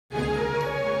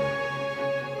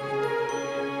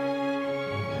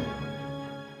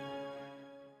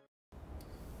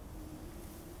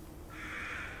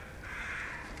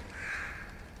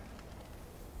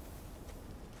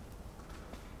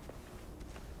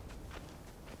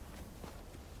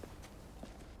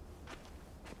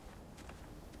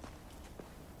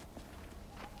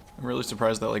I'm really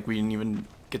surprised that like we didn't even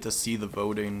get to see the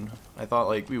voting. I thought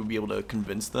like we would be able to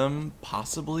convince them,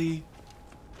 possibly.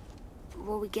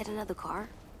 Will we get another car?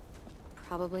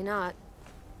 Probably not.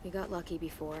 We got lucky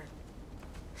before.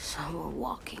 So we're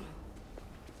walking.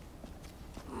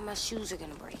 My shoes are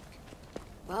gonna break.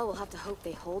 Well, we'll have to hope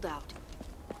they hold out.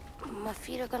 My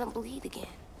feet are gonna bleed again.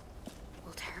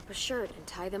 We'll tear up a shirt and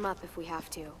tie them up if we have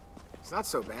to. It's not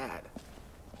so bad.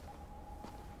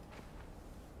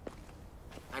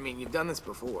 I mean, you've done this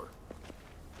before.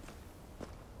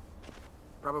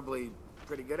 Probably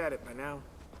pretty good at it by now.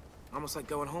 Almost like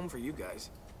going home for you guys.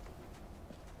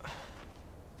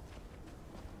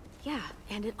 Yeah,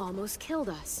 and it almost killed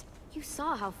us. You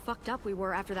saw how fucked up we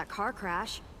were after that car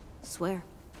crash. Swear.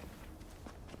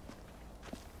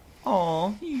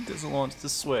 Aw, he doesn't want to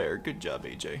swear. Good job,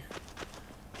 AJ.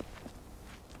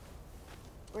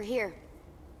 We're here.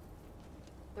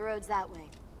 The road's that way.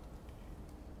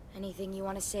 Anything you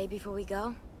want to say before we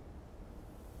go?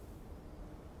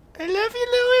 I love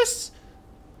you, Lewis!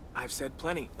 I've said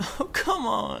plenty. Oh, come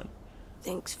on.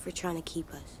 Thanks for trying to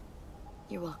keep us.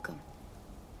 You're welcome.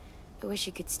 I wish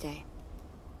you could stay.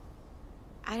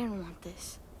 I didn't want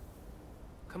this.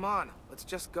 Come on, let's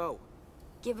just go.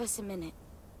 Give us a minute,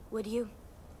 would you?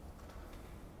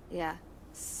 Yeah,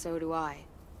 so do I.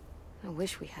 I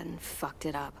wish we hadn't fucked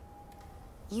it up.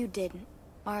 You didn't.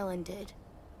 Marlon did.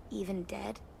 Even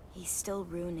dead, he's still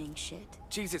ruining shit.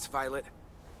 Jesus, Violet.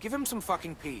 Give him some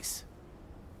fucking peace.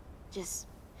 Just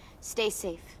stay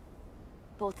safe.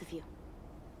 Both of you.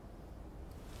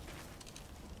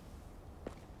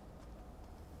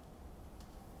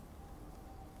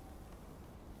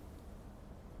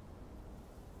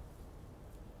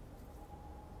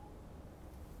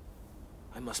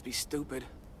 I must be stupid.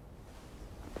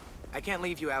 I can't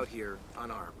leave you out here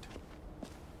unarmed.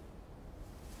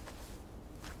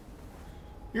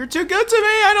 You're too good to me!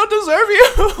 I don't deserve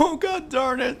you! God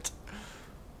darn it.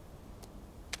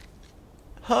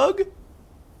 Hug?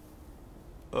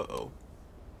 Uh-oh.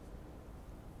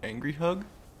 Angry hug?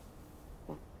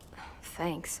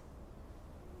 Thanks.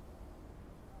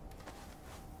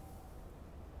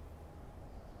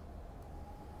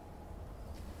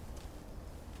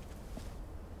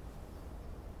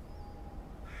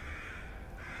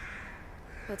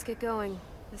 Let's get going.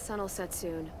 The sun will set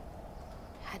soon.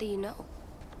 How do you know?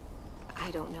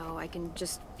 I don't know. I can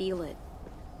just feel it.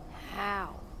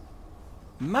 How?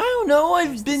 I don't know. I've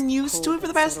There's been this used to cold it for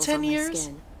the that past settles 10 on my years.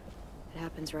 skin. It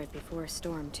happens right before a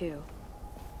storm, too.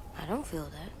 I don't feel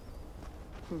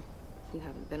that. You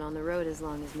haven't been on the road as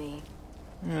long as me.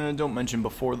 Don't mention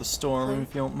before the storm, Clint?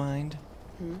 if you don't mind.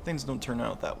 Things don't turn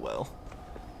out that well.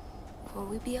 Will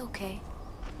we be okay?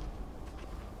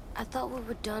 I thought we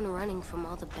were done running from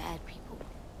all the bad people.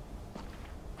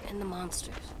 And the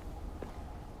monsters.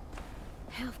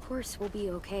 Yeah, of course we'll be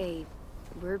okay.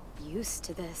 We're used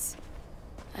to this.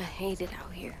 I hate it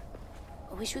out here.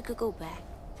 I wish we could go back.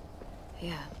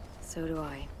 Yeah, so do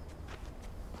I.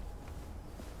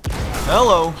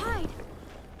 Hello! Hide!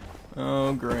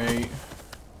 Oh, great.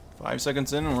 5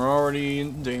 seconds in and we're already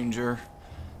in danger.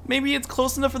 Maybe it's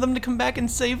close enough for them to come back and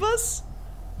save us?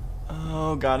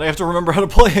 Oh god, I have to remember how to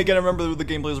play again. I remember the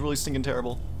gameplay is really stinking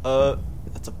terrible.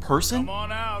 That's a person? Come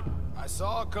on out. I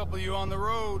saw a couple of you on the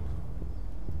road.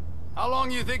 How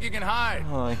long you think you can hide?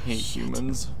 Oh, I hate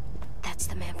humans. That's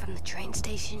the man from the train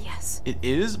station? Yes. It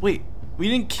is? Wait, we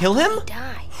didn't kill him? He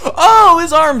died. Oh,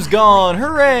 his arm's gone!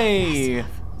 Hooray!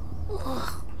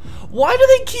 Ugh. Why do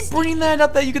they keep bringing that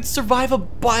up that you could survive a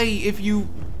bite if you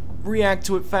react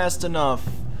to it fast enough?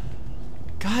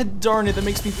 God darn it, that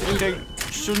makes me think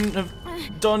I shouldn't have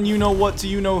done you-know-what to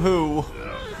you-know-who.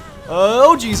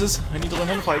 Oh, Jesus. I need to learn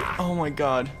how to fight. Oh my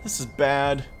god, this is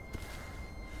bad.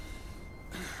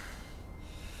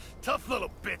 Tough little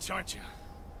bitch, aren't you?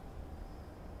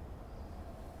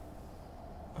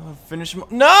 Finish him.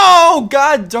 No!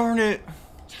 God darn it.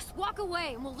 Just walk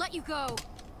away and we'll let you go.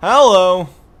 Hello.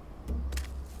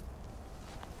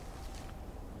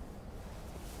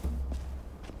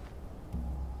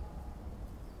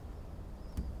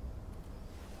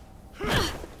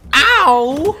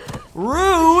 Ow!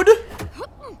 Rude!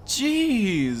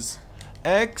 Jeez.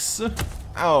 X.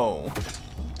 Oh.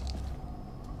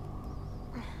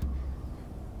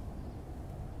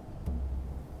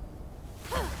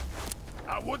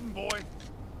 I wouldn't, boy.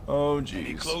 Oh, Any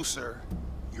jeez. closer,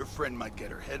 your friend might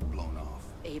get her head blown off.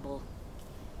 Abel.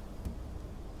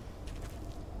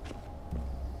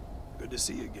 Good to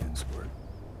see you again, Squirt.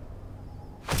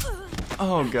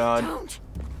 Oh, God. Don't!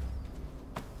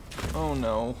 Oh,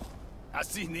 no. I've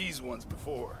seen these ones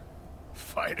before.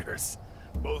 Fighters.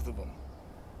 Both of them.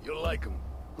 You'll like them.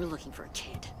 We're looking for a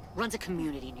kid. runs a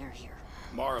community near here.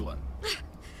 Marlon.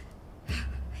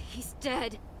 He's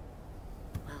dead.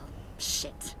 Well,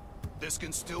 shit. This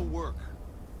can still work.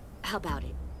 How about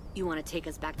it? You want to take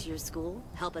us back to your school?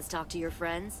 Help us talk to your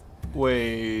friends?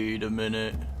 Wait a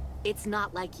minute. It's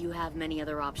not like you have many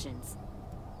other options.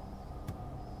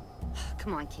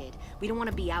 Come on, kid. We don't want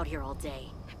to be out here all day.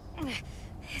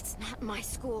 It's not my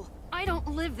school. I don't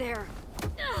live there.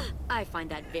 I find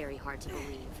that very hard to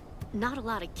believe. Not a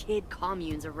lot of kid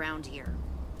communes around here.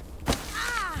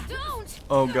 Don't!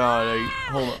 Oh god,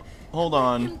 hold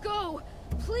on. Let him go,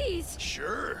 please.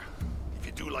 Sure. If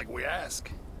you do like we ask.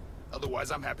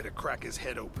 Otherwise, I'm happy to crack his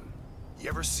head open. You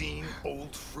ever seen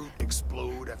old fruit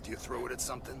explode after you throw it at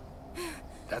something?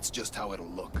 That's just how it'll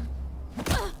look.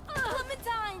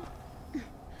 Clementine!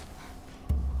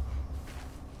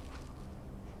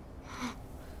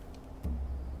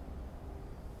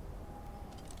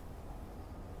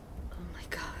 Oh my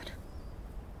god.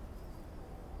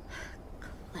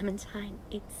 Clementine,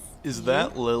 Is you?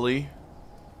 that Lily?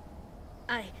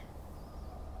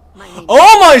 My name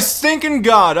Oh my stinking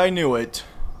god, I knew it.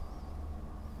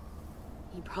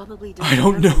 You probably don't I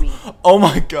don't remember know. me. Oh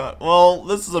my god. Well,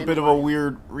 this is a Then bit of a what?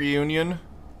 weird reunion.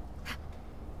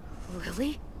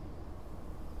 Really?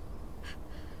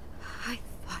 I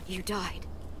thought you died.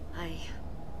 I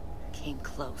came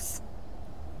close.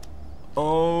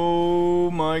 Oh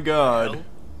my god.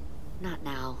 Not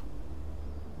now.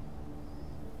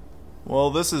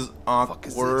 Well, this is fuck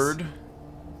is this? awkward.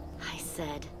 I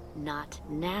said not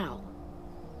now.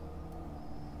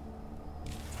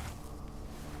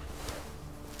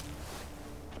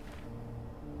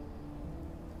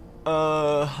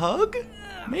 Hug?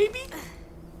 Maybe?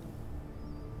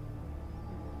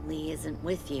 Lee isn't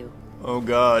with you, Oh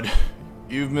god.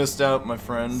 You've missed out, my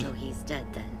friend. so he's dead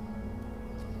then.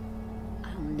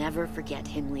 I'll never forget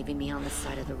him leaving me on the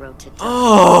side of the road to die.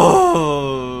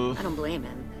 Oh. I don't blame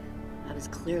him. I was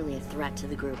clearly a threat to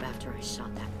the group after I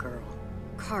shot that girl.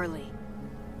 Carly.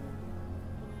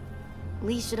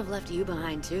 Lee should have left you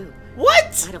behind too.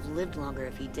 What? I'd have lived longer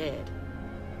if he did.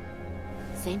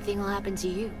 Same thing will happen to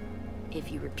you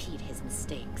if you repeat his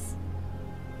mistakes.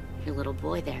 Your little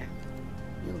boy there,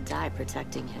 you'll die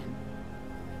protecting him.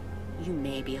 You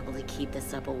may be able to keep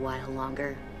this up a while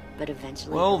longer, but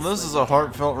eventually. Well, he'll this slow is you a down.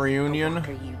 heartfelt A reunion.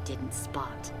 walker you didn't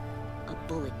spot, a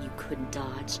bullet you couldn't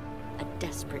dodge, a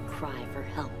desperate cry for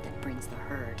help that brings the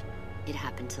herd. It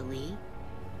happened to Lee,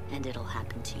 and it'll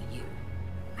happen to you.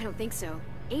 I don't think so.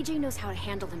 AJ knows how to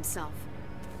handle himself.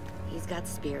 He's got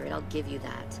spirit, I'll give you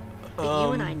that. But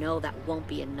you and I know that won't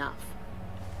be enough.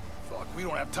 Fuck, we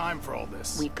don't have time for all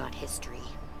this. We've got history.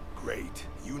 Great.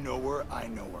 You know her, I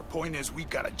know her. Point is, we've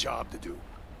got a job to do.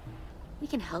 We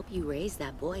can help you raise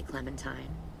that boy, Clementine.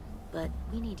 But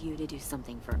we need you to do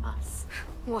something for us.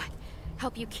 What?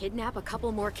 Help you kidnap a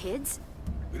couple more kids?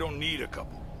 We don't need a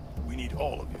couple. We need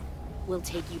all of you. We'll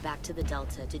take you back to the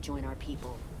Delta to join our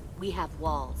people. We have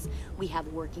walls, we have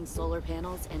working solar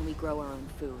panels, and we grow our own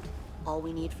food. All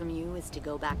we need from you is to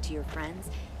go back to your friends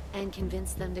and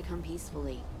convince them to come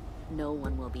peacefully. No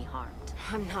one will be harmed.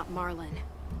 I'm not Marlon.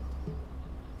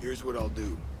 Here's what I'll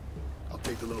do. I'll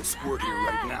take the little squirt here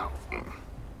right now.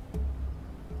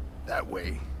 That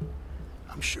way,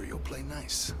 I'm sure you'll play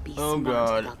nice. Be Oh smart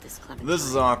god. about this, Clementine. This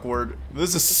is awkward.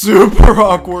 This is super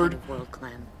awkward. Kind of world,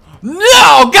 Clem.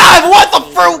 No! God, what the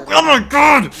fruit? Oh my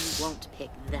god! You won't pick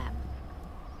them.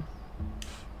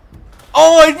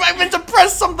 Oh, I meant to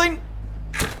press something!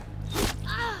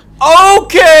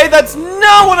 Okay, that's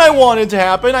not what I wanted to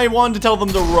happen. I wanted to tell them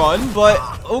to run, but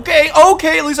okay,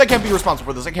 at least I can't be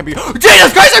responsible for this. I can't be—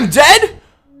 Jesus Christ, I'm dead?!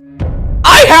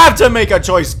 I have to make a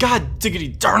choice. God diggity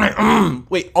darn it.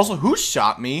 Wait, also, who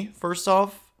shot me, first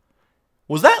off?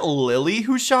 Was that Lily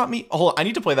who shot me? Hold on, I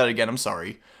need to play that again, I'm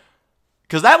sorry.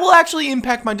 Because that will actually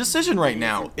impact my decision right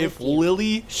now. If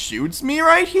Lily shoots me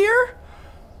right here?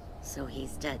 So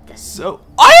he's dead then. So,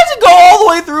 I have to go all the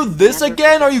way through this Never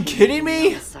again? Are you forget kidding him me?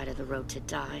 on the side of the road to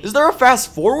die. Is there a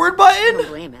fast forward I don't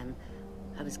button? blame him.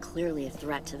 I was clearly a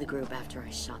threat to the group after I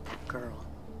shot that girl.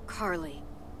 Carly.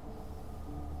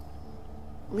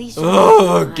 Lee should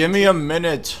Ugh, give me a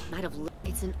minute. Might have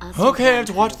it's an us Okay, I have and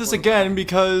to them watch kind of this world. again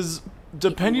because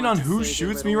depending want on to who save your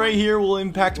shoots me little right one, here will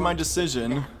impact you my won't decision.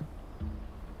 them.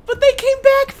 But they came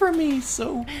back for me,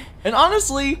 so... And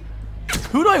honestly,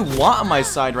 who do I want on my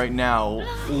side right now?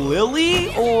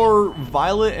 Lily or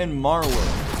Violet and Marlon?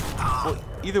 Well,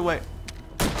 either way.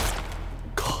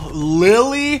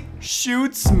 Lily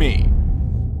shoots me.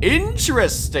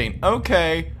 Interesting.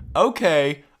 Okay,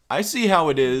 I see how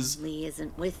it is. Lee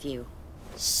isn't with you.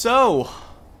 So,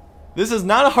 this is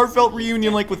not a heartfelt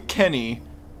reunion like with Kenny.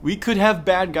 We could have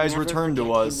bad guys return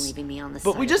to us.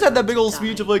 But we just had that big old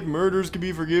speech of like, murders can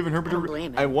be forgiven.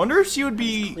 I wonder if she would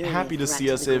be happy to see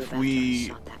us if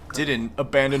we didn't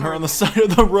abandon her on the side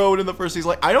of the road in the first season.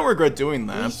 Like, I don't regret doing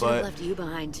that, but... left you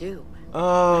behind too. I'd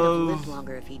have lived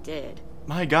longer if he did.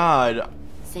 My God.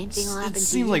 Same thing will happen to you. It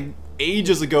seems like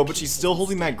ages ago, but she's still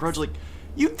holding that grudge. Like,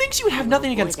 you'd think she would have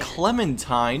nothing against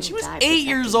Clementine. She was 8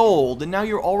 years old, and now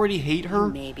you already hate her?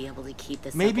 Maybe able to keep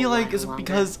this Maybe, like, is it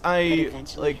because I,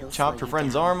 like, chopped her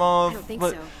friend's arm off? I don't think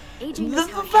But so.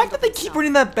 the fact that they keep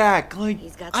bringing that back, like,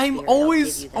 I'm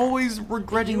always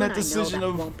regretting that decision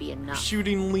of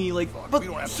shooting Lee. Like, but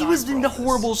he was in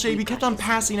horrible shape. He kept on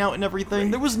passing out and everything.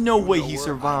 There was no way he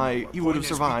survived. He would have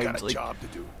survived. Like,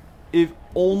 if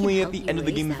only at the end of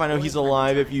the game you find out he's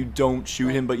alive if you don't shoot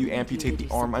him but you amputate the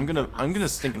arm. I'm gonna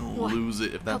stinking lose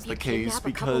it if that's the case,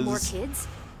 because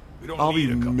I'll be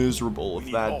miserable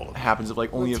if that happens. If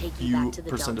like only a few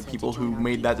 % of people who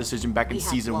made that decision back in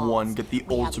season 1 get the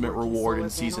ultimate reward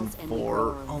in season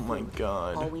 4. Oh my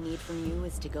God. All we need from you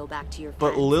is to go back to your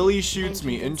But Lily shoots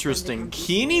me. Interesting.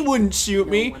 Keeney wouldn't shoot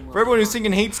me. For everyone who's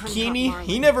thinking hates Keeney,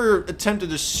 he never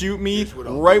attempted to shoot me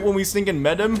right when we stinking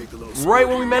met him. Right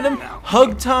when we met him,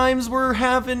 hug times were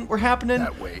happening.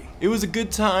 It was a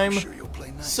good time.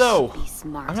 So,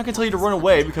 I'm not gonna tell you to run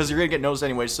away because you're gonna get noticed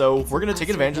anyway, so we're gonna take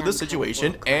advantage of this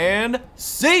situation, and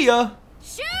see ya!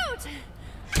 Shoot!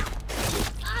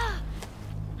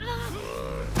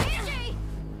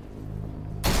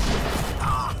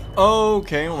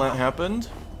 Okay, well that happened.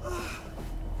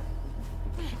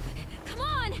 Come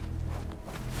on!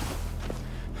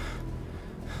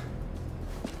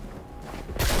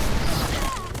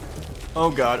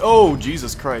 Oh God, oh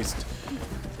Jesus Christ.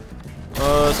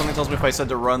 Something tells me if I said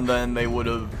to run, then they would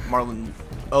have,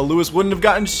 Lewis wouldn't have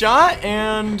gotten shot,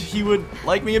 and he would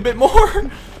like me a bit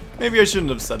more. Maybe I shouldn't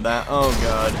have said that. Oh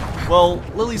God. Well,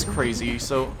 Lily's crazy,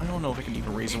 so I don't know if I can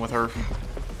even reason with her.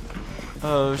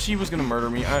 She was gonna murder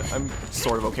me. I'm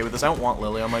sort of okay with this. I don't want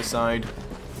Lily on my side.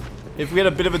 If we had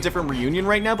a bit of a different reunion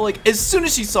right now, but like, as soon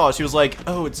as she saw it, she was like,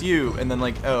 oh, it's you, and then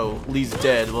like, oh, Lee's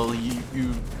dead. Well,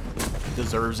 you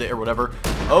deserves it or whatever.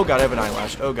 Oh God, I have an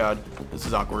eyelash. Oh God, this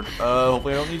is awkward.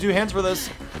 Hopefully I don't need 2 hands for this.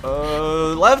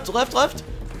 Left.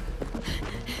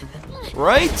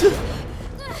 Right.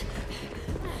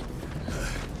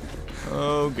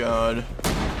 Oh God,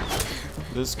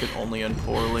 this could only end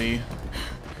poorly.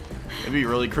 It'd be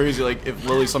really crazy, like, if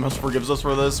Lily somehow forgives us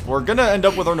for this. We're gonna end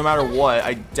up with her no matter what.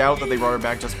 I doubt that they brought her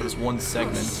back just for this one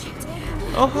segment.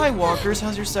 Oh, hi, walkers.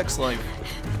 How's your sex life?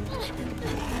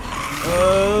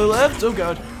 Left. Oh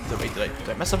God. Wait, did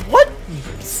I mess up? What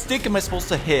stick am I supposed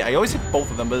to hit? I always hit both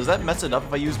of them, but does that mess it up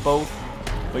if I use both?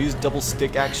 If I use double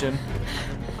stick action?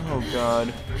 Oh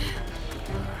God.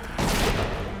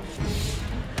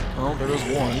 Oh, there goes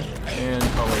one. And,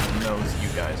 oh wait, no, it's you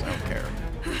guys. I don't care.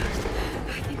 I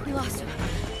think we lost him.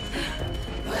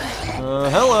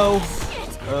 Hello.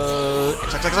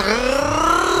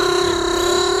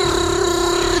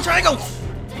 Triangle!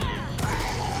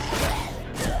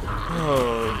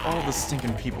 Oh, all the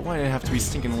stinking people. Why did it have to be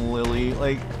stinking Lily?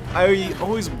 Like, I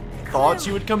always thought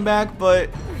she would come back, but...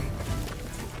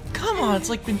 Come on, it's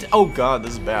like been... Oh God,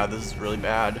 this is bad. This is really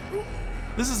bad.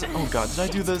 This is... Oh God, did I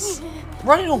do this?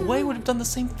 Running away would have done the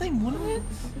same thing, wouldn't it?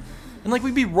 And like,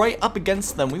 we'd be right up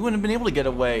against them. We wouldn't have been able to get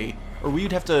away. Or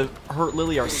we'd have to hurt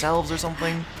Lily ourselves or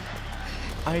something.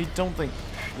 I don't think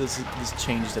this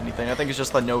changed anything. I think it's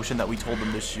just the notion that we told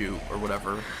them to shoot or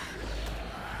whatever.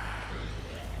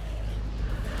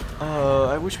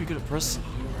 I wish we could have pressed...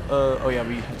 oh yeah,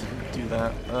 we had to do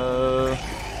that.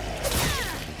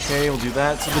 Okay, we'll do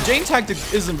that. So the Jane tactic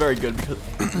isn't very good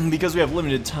because we have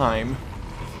limited time.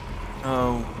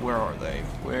 Oh, where are they?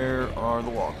 Where are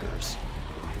the walkers?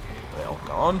 Are they all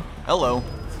gone? Hello.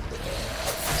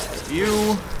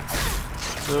 You.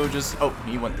 So just... Oh,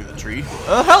 he went through the tree.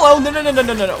 Hello! No.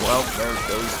 Well, there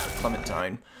goes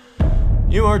Clementine.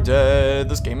 You are dead.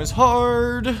 This game is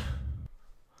hard.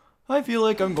 I feel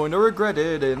like I'm going to regret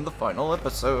it in the final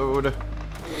episode.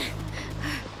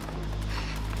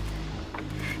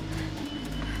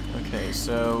 Okay,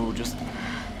 so just...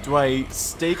 Do I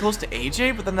stay close to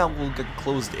AJ, but then that will get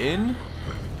closed in?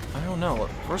 I don't know.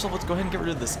 First off, let's go ahead and get rid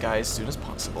of this guy as soon as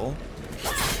possible.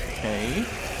 Okay.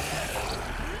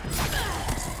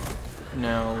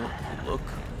 Now, look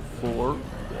for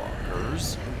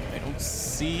walkers. I don't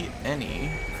see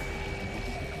any.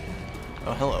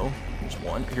 Oh, hello. Here's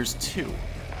one. Here's two.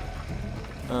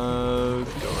 Go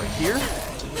right here.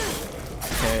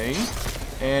 Okay.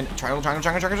 And triangle.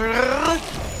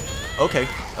 Okay.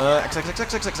 X.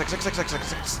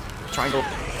 Triangle.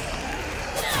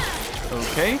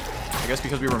 Okay. I guess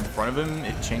because we were in front of him,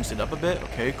 it changed it up a bit.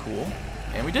 Okay, cool.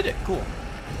 And we did it. Cool.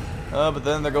 But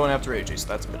then they're going after AJ, so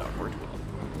that's a bit awkward.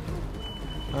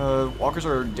 Walkers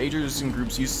are dangerous in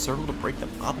groups. Use circle to break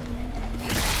them up.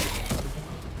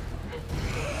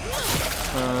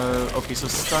 Okay, so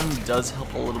stun does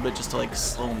help a little bit just to like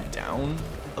slow him down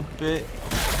a bit.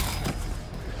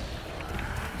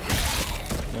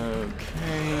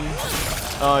 Okay.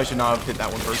 Oh, I should not have hit that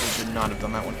one first. I should not have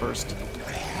done that one first.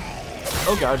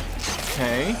 Oh god.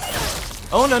 Okay.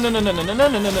 Oh no no no no no no no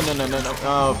no no no no no no.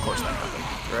 Oh, of course that happened.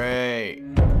 Great.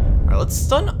 Alright, let's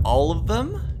stun all of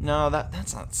them. No,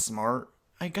 that's not smart.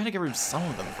 I gotta get rid of some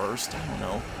of them first. I don't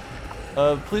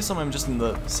know. Please tell me I'm just in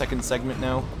the second segment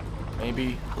now.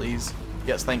 Maybe, please.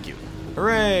 Yes, thank you.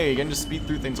 Hooray! Getting to speed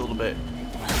through things a little bit.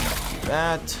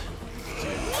 That.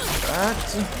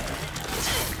 That.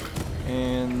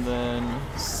 And then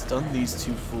stun these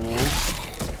two fools.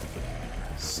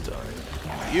 Stun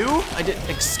you. I did.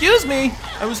 Excuse me!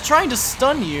 I was trying to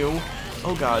stun you.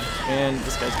 Oh god. And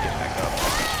this guy's getting back up.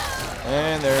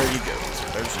 And there he goes.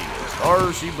 There she goes.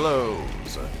 There she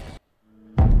blows.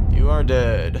 You are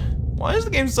dead. Why is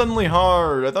the game suddenly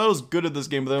hard? I thought I was good at this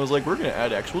game, but then I was like, we're gonna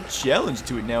add actual challenge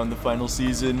to it now in the final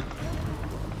season.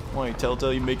 Why,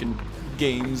 Telltale, you making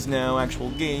games now, actual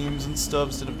games and stuff,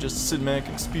 instead of just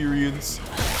cinematic experience.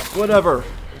 Whatever.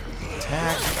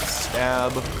 Attack,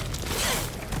 stab.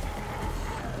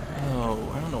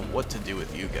 Oh, I don't know what to do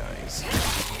with you guys.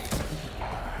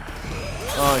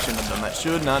 Oh, I shouldn't have done that.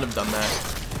 Should not have done that.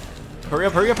 Hurry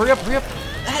up, hurry up, hurry up, hurry up!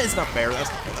 That is not fair. That's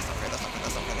not fair. That's not fair. That's not fair.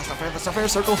 That's not fair. That's not fair. That's not fair.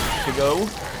 Circle to go.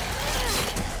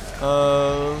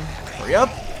 Hurry up.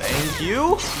 Thank you. I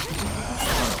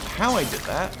don't know how I did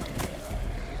that.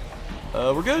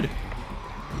 We're good.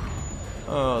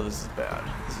 Oh, this is bad.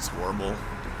 This is horrible.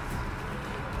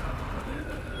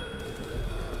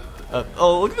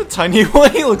 Oh, look at the tiny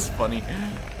one. He looks funny.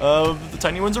 The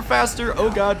tiny ones are faster. Oh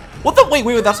god. What the? Wait,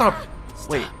 wait, wait. That's not.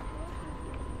 Wait.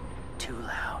 Too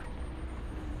loud.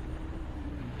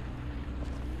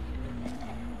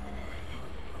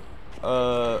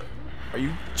 Are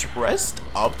you dressed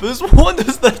up as one?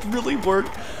 Does that really work?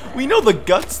 We know the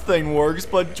guts thing works,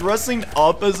 but dressing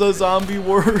up as a zombie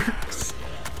works.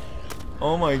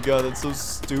 Oh my god, that's so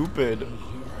stupid.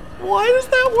 Why does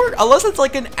that work? Unless it's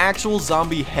like an actual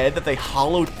zombie head that they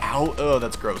hollowed out. Oh,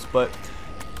 that's gross. But,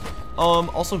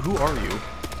 also, who are you?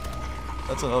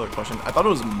 That's another question. I thought it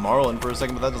was Marlon for a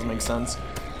second, but that doesn't make sense.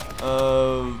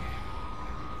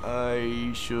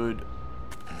 I should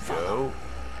go.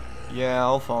 Yeah,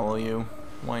 I'll follow you.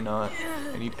 Why not?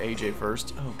 I need AJ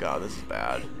first. Oh god, this is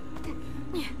bad.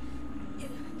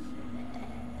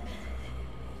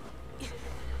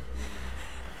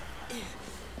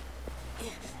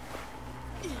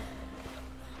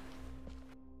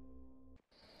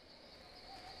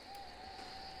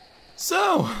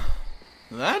 So,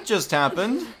 that just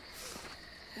happened.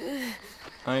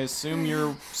 I assume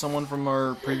you're someone from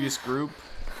our previous group.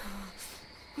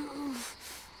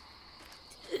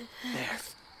 There.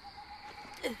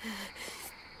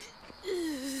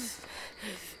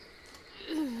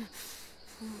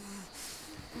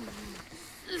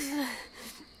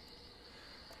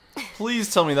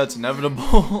 Please tell me that's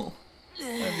inevitable.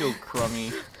 I feel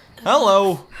crummy.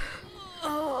 Hello!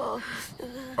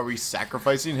 Are we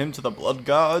sacrificing him to the blood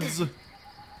gods?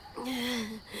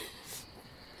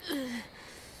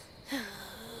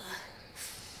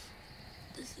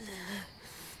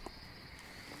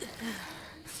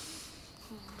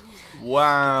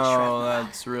 Wow,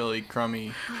 that's really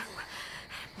crummy.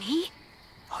 Me?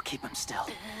 I'll keep him still.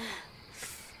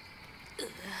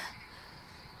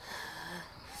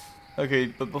 Okay,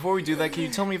 but before we do that, can you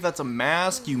tell me if that's a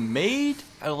mask you made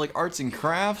out of like arts and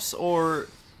crafts, or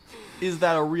is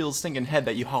that a real stinking head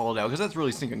that you hollowed out? Because that's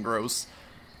really stinking gross.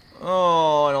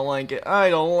 Oh, I don't like it. I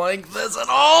don't like this at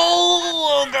all.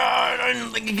 Oh god, I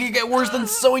didn't think it could get worse than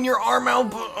sewing your arm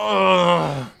out,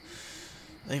 but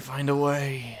they find a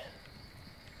way.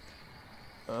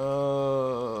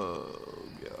 Oh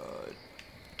god,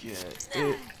 get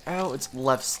it out. It's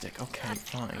left stick. Okay,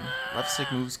 fine. Left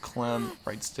stick moves clem,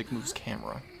 right stick moves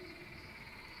camera.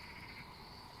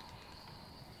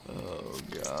 Oh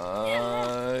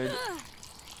god.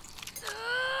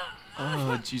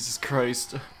 Oh Jesus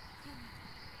Christ.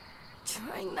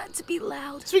 Trying not to be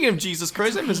loud. Speaking of Jesus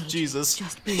Christ, I miss Jesus.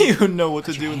 You know what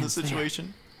to do in this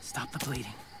situation. Stop the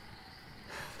bleeding.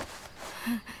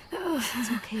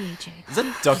 It's okay, AJ. Is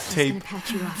that duct tape?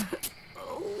 Patch you up.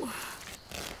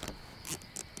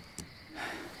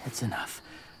 It's enough.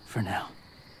 For now.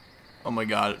 Oh my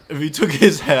god. If he took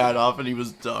his hat off and he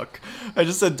was duck. I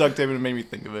just said duct tape and it made me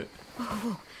think of it.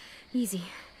 Whoa. Easy,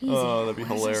 easy. Oh, that'd be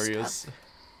Where's our hilarious. stuff?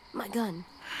 My gun.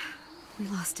 We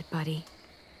lost it, buddy.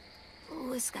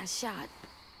 Louis got shot.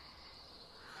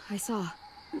 I saw.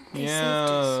 They saved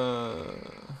us.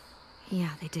 Yeah. Yeah,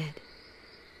 they did.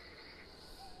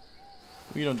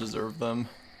 We don't deserve them.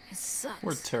 It sucks.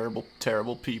 We're terrible,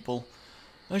 terrible people.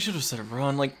 I should have said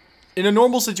run. Like, in a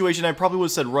normal situation, I probably would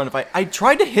have said run if I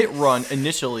tried to hit run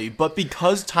initially, but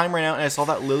because time ran out and I saw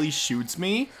that Lily shoots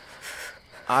me,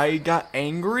 I got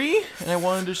angry and I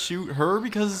wanted to shoot her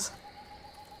because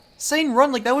saying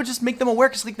run, like, that would just make them aware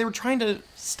because, like, they were trying to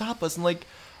stop us and, like,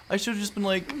 I should have just been,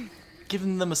 like,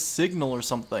 giving them a signal or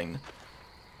something.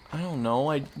 I don't know.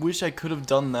 I wish I could have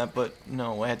done that, but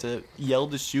no, I had to yell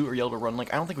to shoot or yell to run.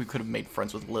 Like, I don't think we could have made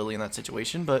friends with Lily in that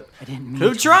situation, but I didn't mean could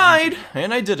have to tried, wound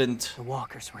and I didn't. The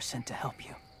walkers were sent to help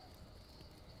you.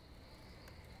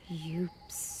 You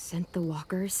sent the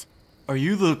walkers? Are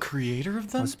you the creator of I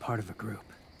them? was part of a group.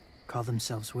 Call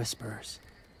themselves Whisperers.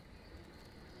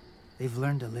 They've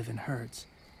learned to live in herds,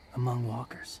 among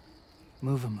walkers.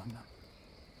 Move among them.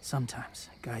 Sometimes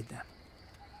guide them.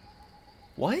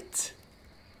 What?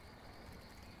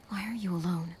 Why are you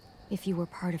alone, if you were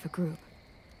part of a group?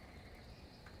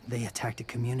 They attacked a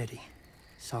community.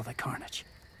 Saw the carnage.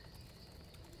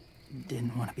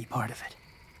 Didn't want to be part of it.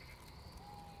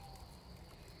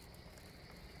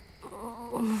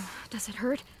 Does it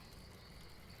hurt?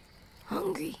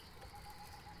 Hungry.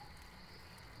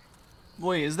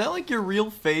 Wait, is that like your real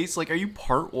face? Like, are you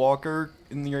part walker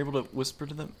and you're able to whisper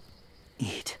to them?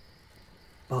 Eat.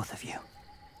 Both of you.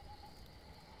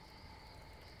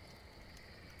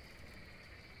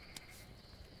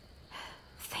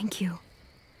 Thank you.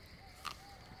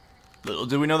 Little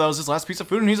did we know that was his last piece of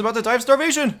food and he's about to die of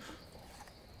starvation!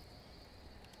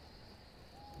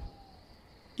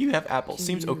 You have apples.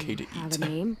 Seems okay to Have eat. a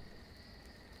name?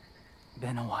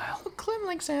 Been a while. Oh, Clem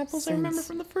likes apples. I remember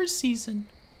from the first season.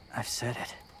 I've said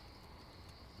it.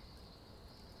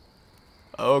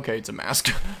 Okay, it's a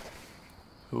mask.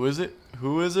 Who is it?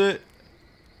 Who is it?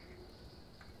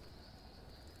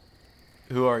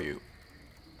 Who are you?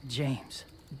 James.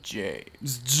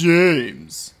 James.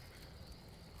 James!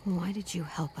 Why did you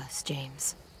help us,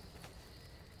 James?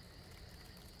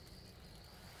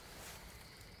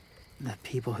 The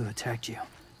people who attacked you.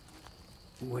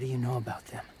 What do you know about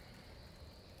them?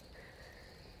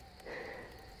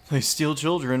 They steal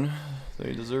children.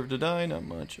 They deserve to die, not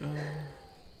much.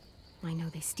 I know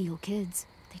they steal kids.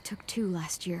 They took 2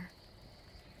 last year.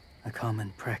 A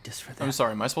common practice for them. I'm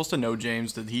sorry, am I supposed to know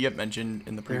James? Did he get mentioned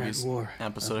in the They're at previous war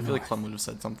episode? up I feel like north. Clem would have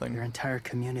said something. Their entire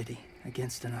community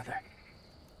against another.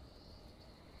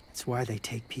 It's why they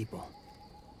take people.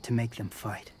 To make them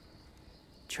fight.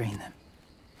 Train them.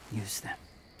 Use them.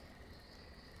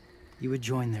 You would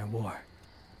join their war.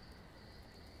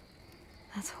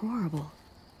 That's horrible.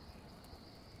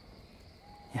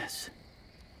 Yes.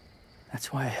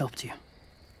 That's why I helped you.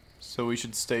 So we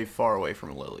should stay far away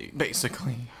from Lily,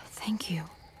 basically. Thank you.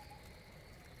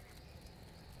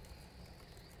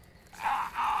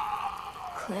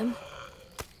 Clem?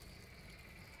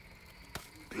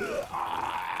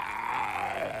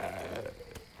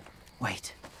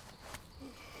 Wait.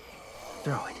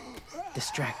 Throw it.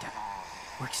 Distract him.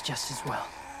 Works just as well,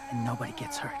 and nobody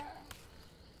gets hurt.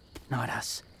 Not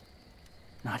us.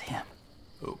 Not him.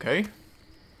 Okay.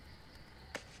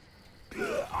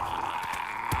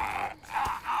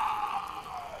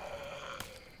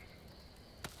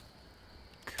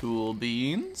 Cool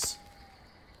beans.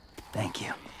 Thank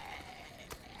you.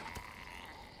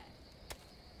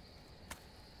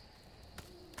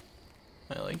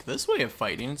 I like this way of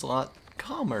fighting. It's a lot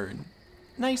calmer and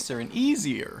nicer and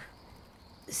easier.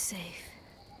 Safe.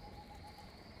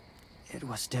 It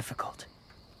was difficult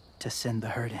to send the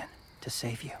herd in to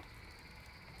save you.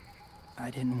 I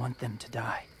didn't want them to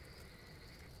die.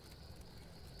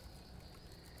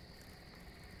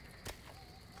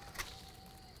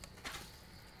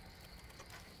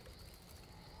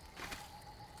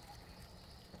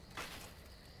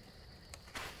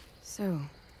 So,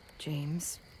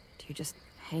 James, do you just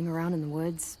hang around in the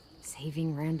woods,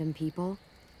 saving random people?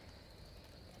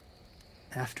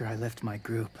 After I left my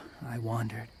group, I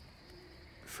wandered.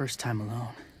 First time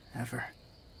alone, ever.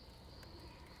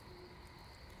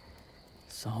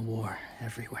 Saw war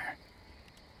everywhere.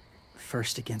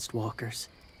 First against walkers,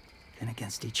 then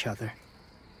against each other.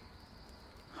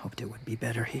 Hoped it would be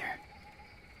better here.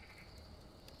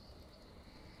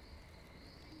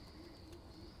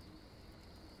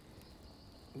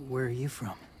 Where are you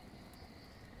from?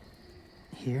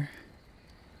 Here?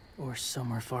 Or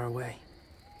somewhere far away?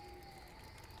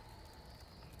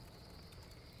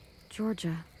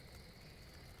 Georgia.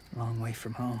 Long way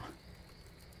from home.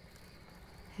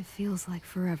 It feels like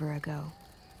forever ago.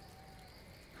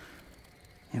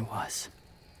 It was.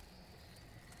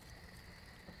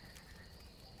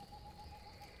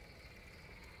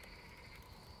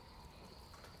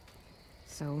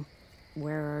 So,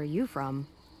 where are you from?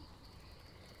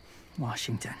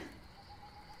 Washington.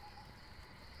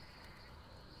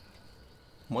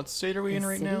 What state are we in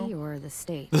right now? The city or the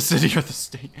state? The city or the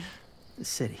state? The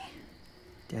city.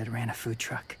 Dad ran a food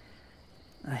truck.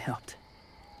 I helped.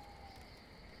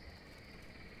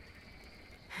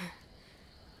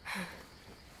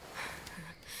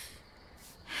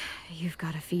 You've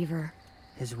got a fever.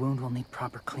 His wound will need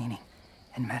proper cleaning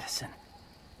and medicine,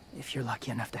 if you're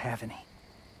lucky enough to have any.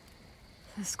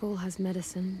 The school has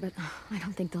medicine, but I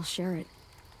don't think they'll share it.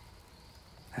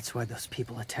 That's why those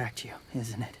people attacked you,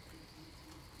 isn't it?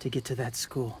 To get to that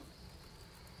school.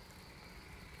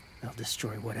 They'll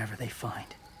destroy whatever they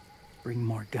find. Bring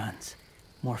more guns,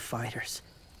 more fighters.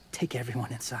 Take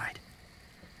everyone inside.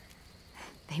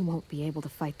 They won't be able to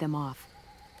fight them off.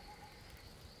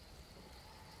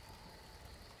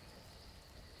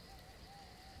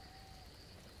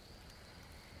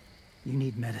 You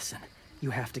need medicine. You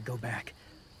have to go back,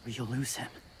 or you'll lose him.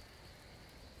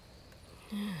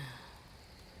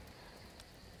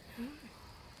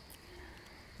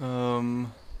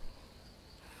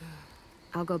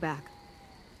 I'll go back.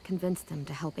 Convince them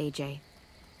to help AJ.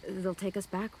 They'll take us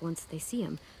back once they see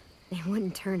him. They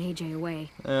wouldn't turn AJ away.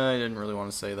 I didn't really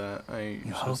want to say that. I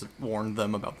You should have warned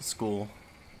them about the school.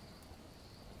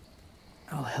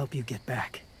 I'll help you get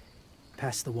back.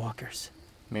 Past the walkers.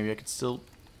 Maybe I could still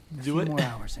A do few it. more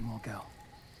hours and we'll go.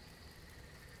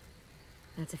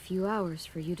 That's a few hours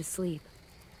for you to sleep.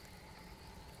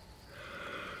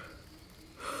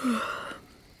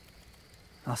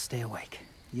 I'll stay awake.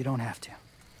 You don't have to.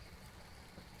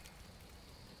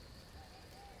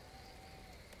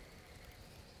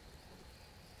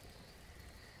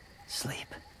 Sleep.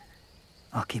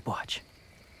 I'll keep watch.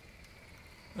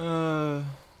 I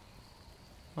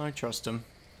trust him.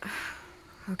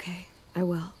 Okay, I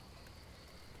will.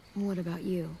 What about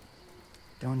you?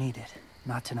 Don't need it.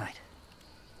 Not tonight.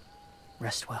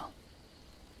 Rest well.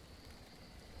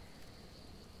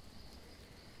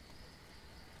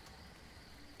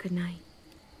 Good night.